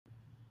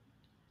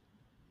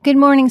Good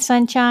morning,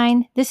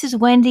 sunshine. This is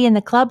Wendy in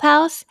the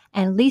clubhouse,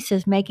 and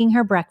Lisa's making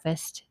her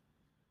breakfast.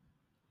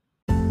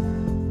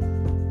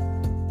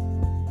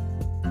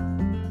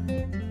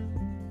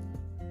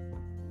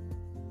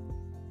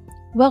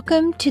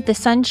 Welcome to the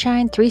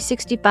Sunshine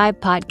 365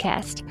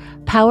 podcast,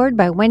 powered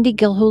by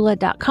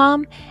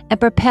wendygilhula.com and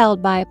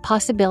propelled by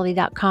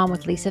possibility.com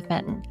with Lisa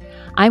Fenton.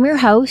 I'm your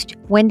host,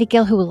 Wendy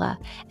Gilhula,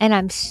 and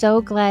I'm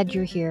so glad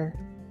you're here.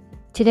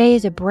 Today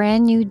is a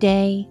brand new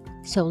day,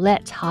 so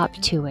let's hop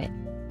to it.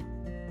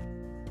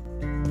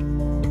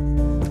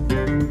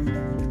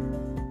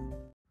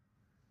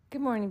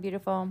 Good morning,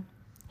 beautiful.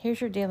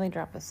 Here's your daily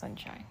drop of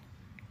sunshine.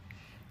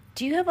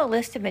 Do you have a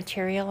list of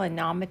material and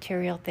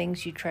non-material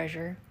things you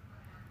treasure?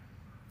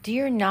 Do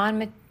your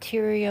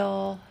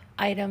non-material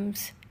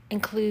items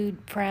include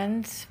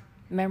friends,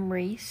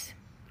 memories,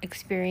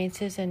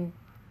 experiences, and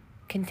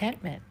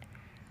contentment?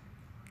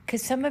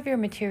 Could some of your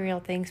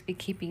material things be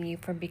keeping you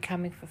from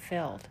becoming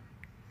fulfilled?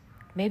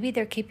 Maybe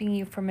they're keeping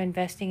you from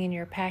investing in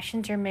your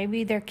passions, or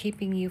maybe they're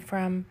keeping you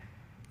from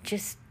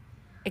just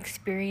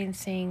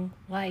experiencing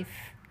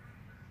life.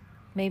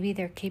 Maybe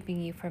they're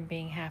keeping you from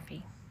being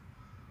happy.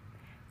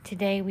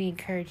 Today, we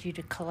encourage you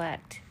to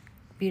collect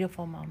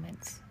beautiful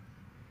moments.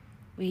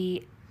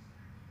 We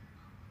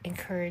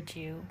encourage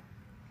you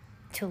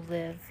to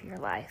live your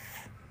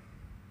life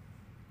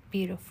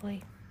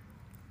beautifully.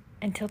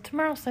 Until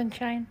tomorrow,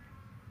 sunshine.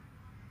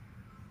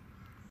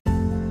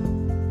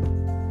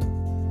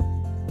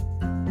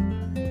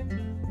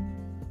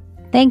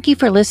 Thank you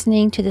for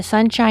listening to the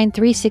Sunshine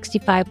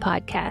 365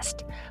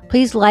 podcast.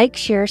 Please like,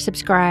 share,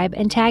 subscribe,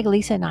 and tag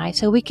Lisa and I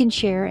so we can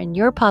share in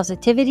your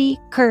positivity,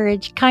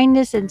 courage,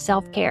 kindness, and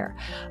self-care.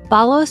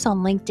 Follow us on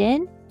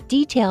LinkedIn.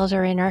 Details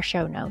are in our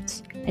show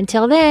notes.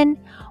 Until then,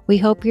 we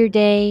hope your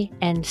day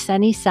ends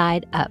sunny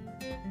side up.